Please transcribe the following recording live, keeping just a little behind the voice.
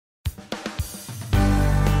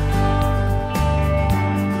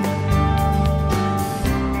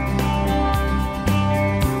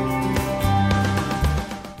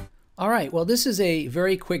right, well, this is a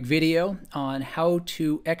very quick video on how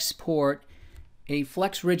to export a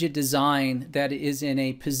flex rigid design that is in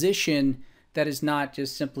a position that is not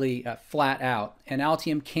just simply flat out. And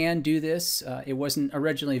Altium can do this. It wasn't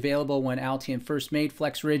originally available when Altium first made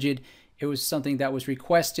flex rigid. It was something that was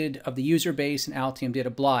requested of the user base, and Altium did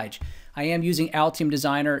oblige. I am using Altium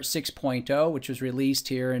Designer 6.0, which was released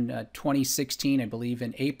here in 2016, I believe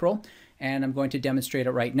in April, and I'm going to demonstrate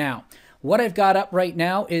it right now. What I've got up right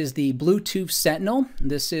now is the Bluetooth Sentinel.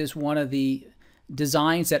 This is one of the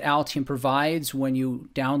designs that Altium provides when you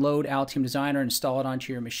download Altium Designer and install it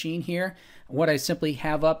onto your machine here. What I simply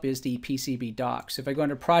have up is the PCB dock. So if I go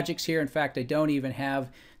into projects here, in fact, I don't even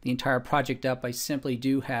have the entire project up. I simply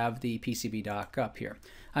do have the PCB dock up here.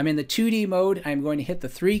 I'm in the 2D mode. I'm going to hit the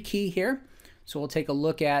 3 key here. So we'll take a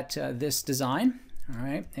look at this design. All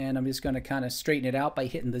right, and I'm just going to kind of straighten it out by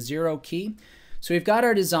hitting the 0 key. So we've got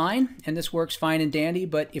our design, and this works fine and dandy,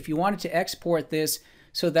 but if you wanted to export this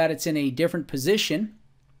so that it's in a different position,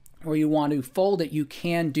 or you want to fold it, you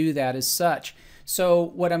can do that as such. So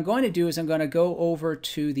what I'm going to do is I'm going to go over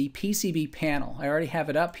to the PCB panel. I already have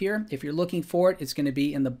it up here. If you're looking for it, it's going to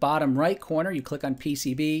be in the bottom right corner. You click on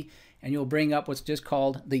PCB, and you'll bring up what's just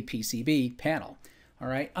called the PCB panel. All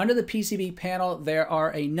right, under the PCB panel, there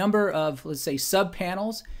are a number of, let's say,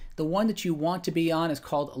 sub-panels. The one that you want to be on is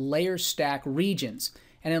called layer stack regions.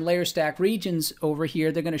 And in layer stack regions over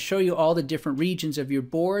here, they're going to show you all the different regions of your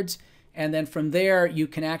boards. And then from there, you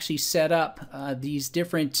can actually set up these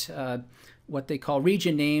different, what they call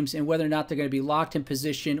region names, and whether or not they're going to be locked in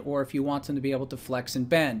position or if you want them to be able to flex and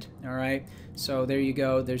bend. All right, so there you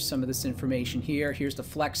go. There's some of this information here. Here's the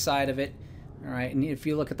flex side of it. All right, and if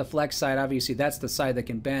you look at the flex side, obviously that's the side that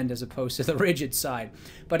can bend as opposed to the rigid side.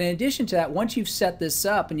 But in addition to that, once you've set this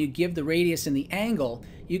up and you give the radius and the angle,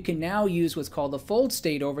 you can now use what's called the fold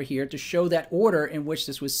state over here to show that order in which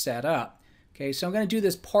this was set up. Okay, so I'm going to do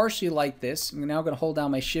this partially like this. I'm now going to hold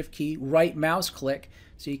down my shift key, right mouse click,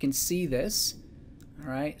 so you can see this.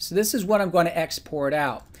 All right, so this is what I'm going to export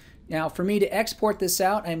out. Now, for me to export this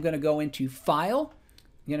out, I'm going to go into File,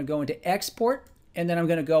 I'm going to go into Export, and then I'm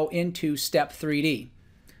going to go into Step 3D.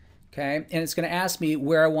 Okay, and it's going to ask me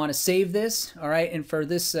where I want to save this. All right, and for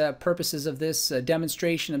this purposes of this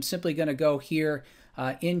demonstration, I'm simply going to go here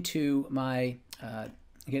into my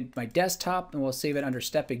again, my desktop, and we'll save it under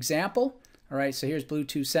Step Example. All right, so here's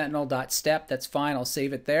Bluetooth Sentinel.step. That's fine. I'll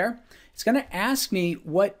save it there. It's going to ask me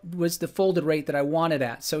what was the folded rate that I wanted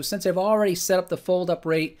at. So since I've already set up the fold up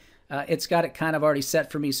rate, it's got it kind of already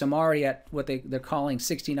set for me. So I'm already at what they're calling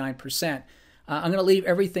 69%. I'm going to leave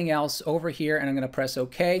everything else over here, and I'm going to press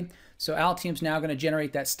OK. So Altium's now going to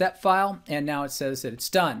generate that step file, and now it says that it's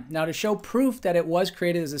done. Now, to show proof that it was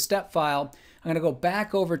created as a step file, I'm going to go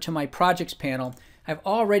back over to my projects panel. I've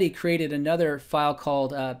already created another file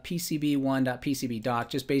called PCB1.PCBdoc.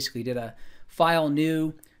 Just basically did a file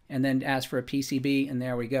new and then asked for a PCB, and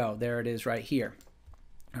there we go. There it is right here.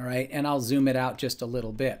 All right, and I'll zoom it out just a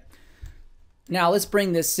little bit. Now let's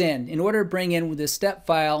bring this in. In order to bring in this step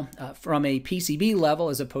file from a PCB level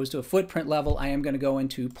as opposed to a footprint level, I am going to go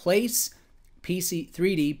into Place,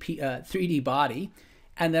 3D Body,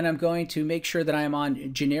 and then I'm going to make sure that I am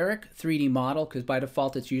on Generic 3D Model, because by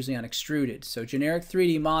default it's usually on Extruded. So Generic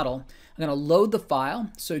 3D Model, I'm going to load the file.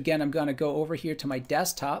 So again, I'm going to go over here to my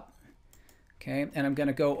desktop, okay, and I'm going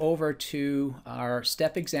to go over to our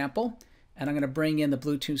step example, and I'm going to bring in the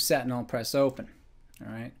Bluetooth Sentinel and press Open.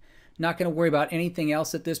 All right. Not going to worry about anything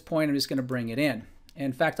else at this point. I'm just going to bring it in.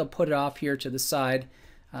 In fact, I'll put it off here to the side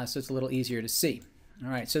so it's a little easier to see. All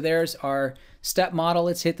right, so there's our step model.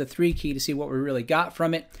 Let's hit the 3 key to see what we really got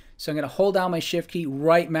from it. So I'm going to hold down my shift key,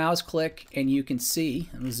 right mouse click, and you can see,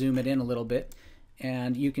 and zoom it in a little bit,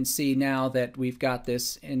 and you can see now that we've got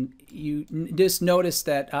this. And you just notice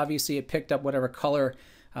that obviously it picked up whatever color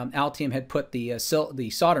Altium had put the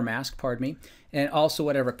solder mask, pardon me, and also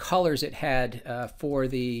whatever colors it had for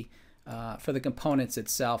the components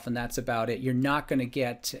itself, and that's about it. You're not going to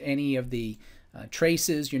get any of the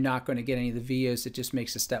traces. You're not going to get any of the vias. It just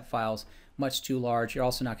makes the step files much too large. You're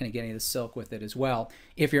also not going to get any of the silk with it as well.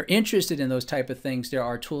 If you're interested in those type of things, there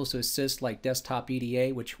are tools to assist like Desktop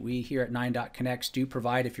EDA, which we here at 9.connects do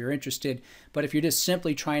provide if you're interested. But if you're just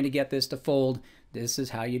simply trying to get this to fold, this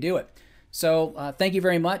is how you do it. So thank you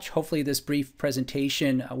very much. Hopefully this brief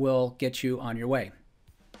presentation will get you on your way.